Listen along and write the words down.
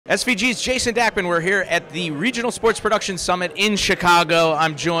SVG's Jason Dackman. We're here at the Regional Sports Production Summit in Chicago.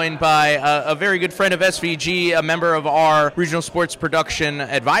 I'm joined by a very good friend of SVG, a member of our Regional Sports Production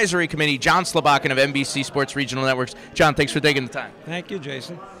Advisory Committee, Jon Slobotkin of NBC Sports Regional Networks. Jon, thanks for taking the time. Thank you,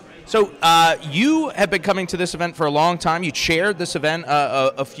 Jason. So you have been coming to this event for a long time. You chaired this event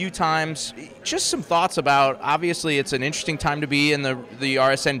a few times. Just some thoughts about, obviously it's an interesting time to be in the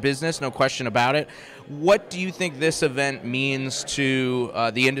RSN business, no question about it. What do you think this event means to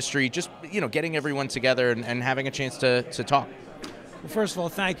the industry, just getting everyone together and having a chance to talk? Well, first of all,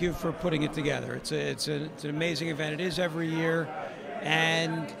 thank you for putting it together. It's an amazing event. It is every year,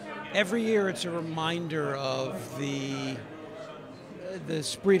 and every year it's a reminder of the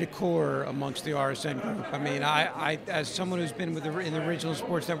esprit de corps amongst the RSN group. I mean, I as someone who's been in the regional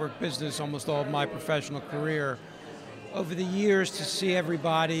sports network business almost all of my professional career, over the years to see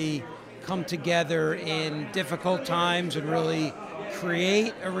everybody come together in difficult times and really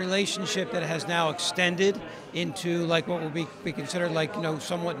create a relationship that has now extended into like what would be considered like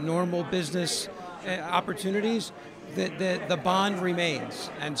somewhat normal business opportunities. The bond remains,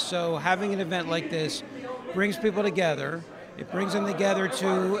 and so having an event like this brings people together. It brings them together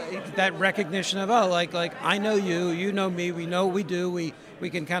to that recognition of, oh, like I know you, you know me, we know what we do, we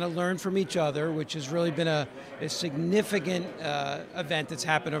can kind of learn from each other, which has really been a significant event that's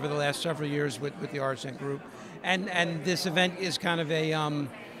happened over the last several years with the RSN group, and this event is kind of a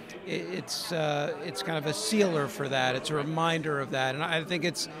it's kind of a sealer for that. It's a reminder of that, and I think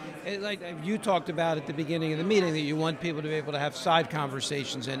it's like you talked about at the beginning of the meeting, that you want people to be able to have side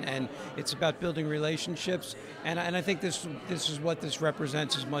conversations, and it's about building relationships, and I think this is what this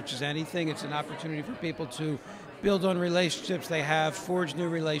represents as much as anything. It's an opportunity for people to build on relationships they have, forge new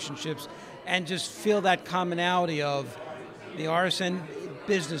relationships, and just feel that commonality of the RSN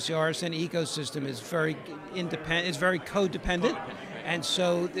business, the RSN ecosystem is very independent, is very codependent. And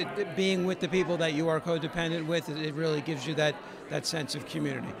so being with the people that you are codependent with, it really gives you that sense of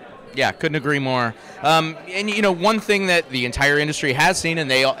community. Yeah, couldn't agree more. And one thing that the entire industry has seen,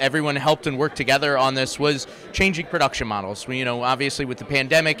 and everyone helped and worked together on this, was changing production models. Obviously with the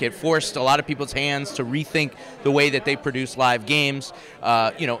pandemic, it forced a lot of people's hands to rethink the way that they produce live games.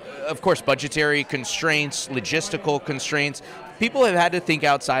 Of course, budgetary constraints, logistical constraints. People have had to think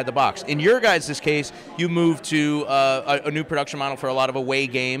outside the box. In your guys' case, you moved to a new production model for a lot of away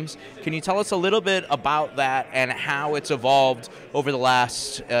games. Can you tell us a little bit about that and how it's evolved over the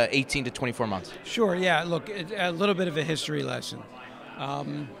last 18 to 24 months? Sure, yeah. Look, a little bit of a history lesson.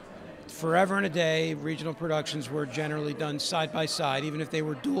 Forever and a day, regional productions were generally done side by side. Even if they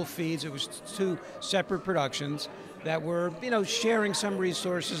were dual feeds, it was two separate productions that were, sharing some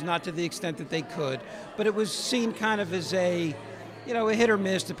resources, not to the extent that they could, but it was seen kind of as a hit or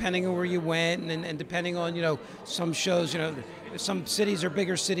miss depending on where you went, and depending on, some shows, some cities are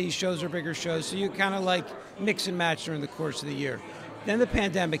bigger cities, shows are bigger shows, so you kind of like mix and match during the course of the year. Then the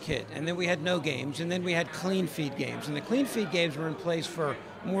pandemic hit, and then we had no games, and then we had clean feed games, and the clean feed games were in place for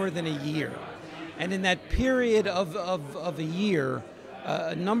more than a year. And in that period of a year,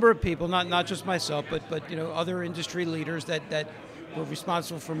 a number of people, not just myself, but other industry leaders that were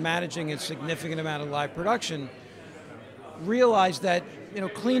responsible for managing a significant amount of live production, realized that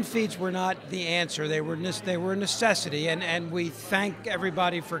clean feeds were not the answer. They were a necessity, and we thank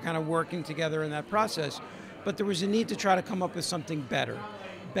everybody for kind of working together in that process. But there was a need to try to come up with something better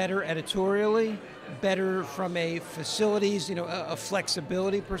editorially, better from a facilities, a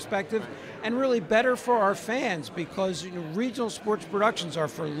flexibility perspective, and really better for our fans, because regional sports productions are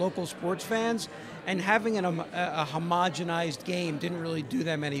for local sports fans, and having a homogenized game didn't really do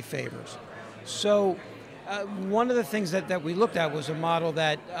them any favors. So one of the things that we looked at was a model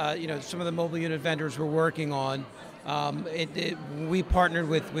that some of the mobile unit vendors were working on. We partnered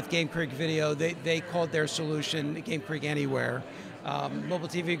with Game Creek Video. They called their solution Game Creek Anywhere. Mobile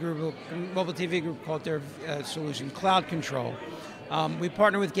TV Group called their solution Cloud Control. We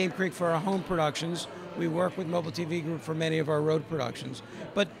partner with Game Creek for our home productions. We work with Mobile TV Group for many of our road productions.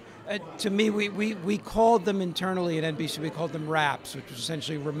 But to me, we called them internally at NBC, we called them RAPs, which was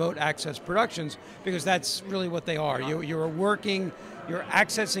essentially remote access productions, because that's really what they are. You're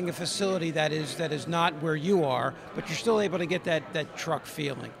accessing a facility that is not where you are, but you're still able to get that truck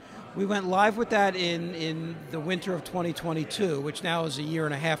feeling. We went live with that in the winter of 2022, which now is a year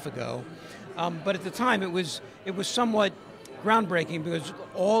and a half ago. But at the time, it was somewhat groundbreaking, because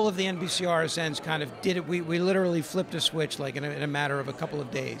all of the NBC RSNs kind of did it. We literally flipped a switch like in a matter of a couple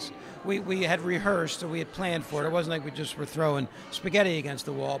of days. We had rehearsed, so we had planned for it. It wasn't like we just were throwing spaghetti against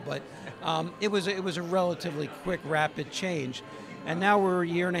the wall, but it was a relatively quick, rapid change. And now we're a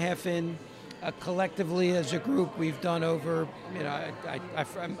year and a half in. collectively as a group, we've done over,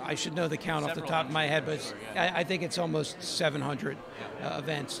 I should know the count off the top of my head, but I think it's almost 700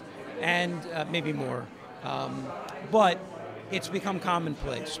 events, and maybe more. But it's become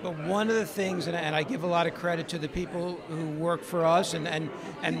commonplace. But one of the things, and I give a lot of credit to the people who work for us, and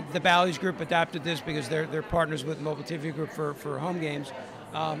the Bally's Group adapted this because they're partners with Mobile TV Group for home games.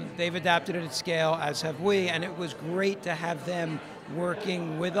 They've adapted it at scale, as have we, and it was great to have them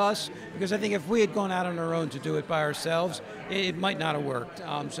working with us, because I think if we had gone out on our own to do it by ourselves, it might not have worked.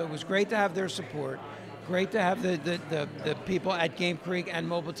 So it was great to have their support, great to have the people at Game Creek and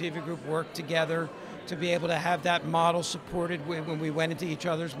Mobile TV Group work together to be able to have that model supported when we went into each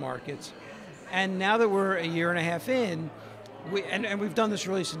other's markets. And now that we're a year and a half in, and we've done this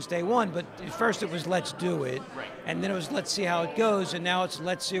really since day one, but first it was let's do it, and then it was let's see how it goes, and now it's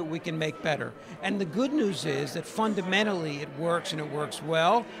let's see what we can make better. And the good news is that fundamentally it works, and it works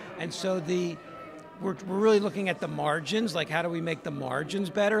well, and so we're really looking at the margins, like how do we make the margins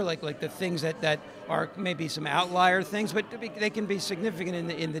better, like the things that are maybe some outlier things, but they can be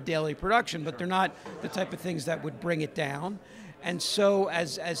significant in the daily production, but they're not the type of things that would bring it down. And so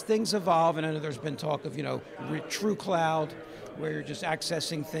as things evolve, and I know there's been talk of true cloud, where you're just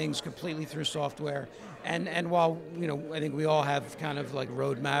accessing things completely through software, and while I think we all have kind of like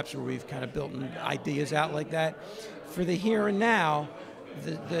roadmaps where we've kind of built ideas out like that, for the here and now,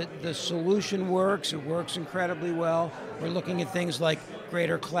 the solution works. It works incredibly well. We're looking at things like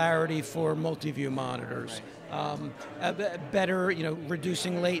greater clarity for multi-view monitors, better,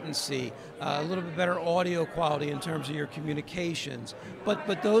 reducing latency, a little bit better audio quality in terms of your communications.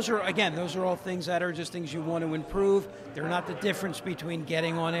 But those are all things that are just things you want to improve. They're not the difference between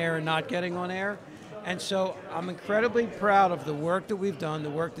getting on air and not getting on air. And so I'm incredibly proud of the work that we've done, the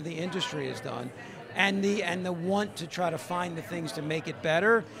work that the industry has done, and the want to try to find the things to make it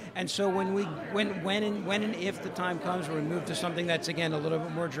better. And so when and if the time comes where we move to something that's again a little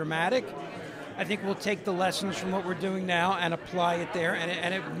bit more dramatic, I think we'll take the lessons from what we're doing now and apply it there,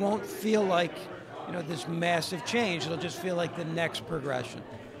 and it won't feel like this massive change. It'll just feel like the next progression.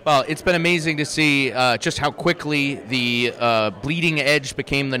 Well, it's been amazing to see just how quickly the bleeding edge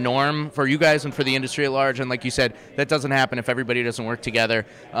became the norm for you guys and for the industry at large. And like you said, that doesn't happen if everybody doesn't work together.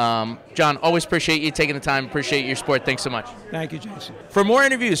 John, always appreciate you taking the time. Appreciate your support. Thanks so much. Thank you, Jason. For more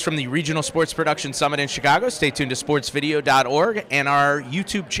interviews from the Regional Sports Production Summit in Chicago, stay tuned to sportsvideo.org and our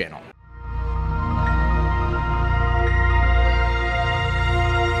YouTube channel.